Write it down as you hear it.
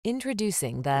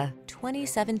Introducing the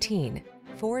 2017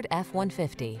 Ford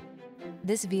F-150.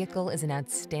 This vehicle is an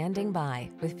outstanding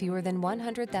buy with fewer than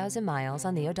 100,000 miles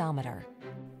on the odometer.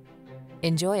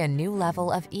 Enjoy a new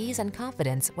level of ease and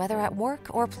confidence whether at work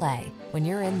or play when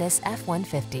you're in this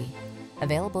F-150.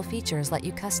 Available features let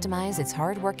you customize its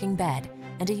hard-working bed,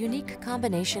 and a unique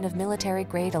combination of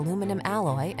military-grade aluminum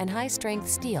alloy and high-strength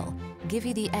steel give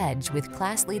you the edge with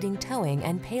class-leading towing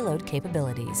and payload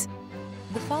capabilities.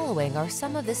 The following are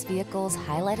some of this vehicle's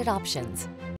highlighted options: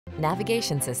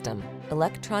 navigation system,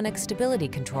 electronic stability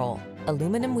control,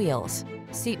 aluminum wheels,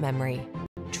 seat memory,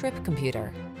 trip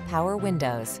computer, power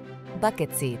windows,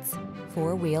 bucket seats,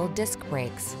 four-wheel disc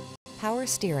brakes, power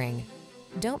steering.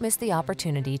 Don't miss the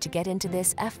opportunity to get into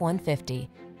this F-150,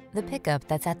 the pickup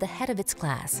that's at the head of its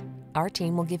class. Our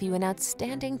team will give you an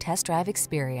outstanding test drive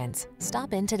experience.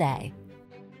 Stop in today.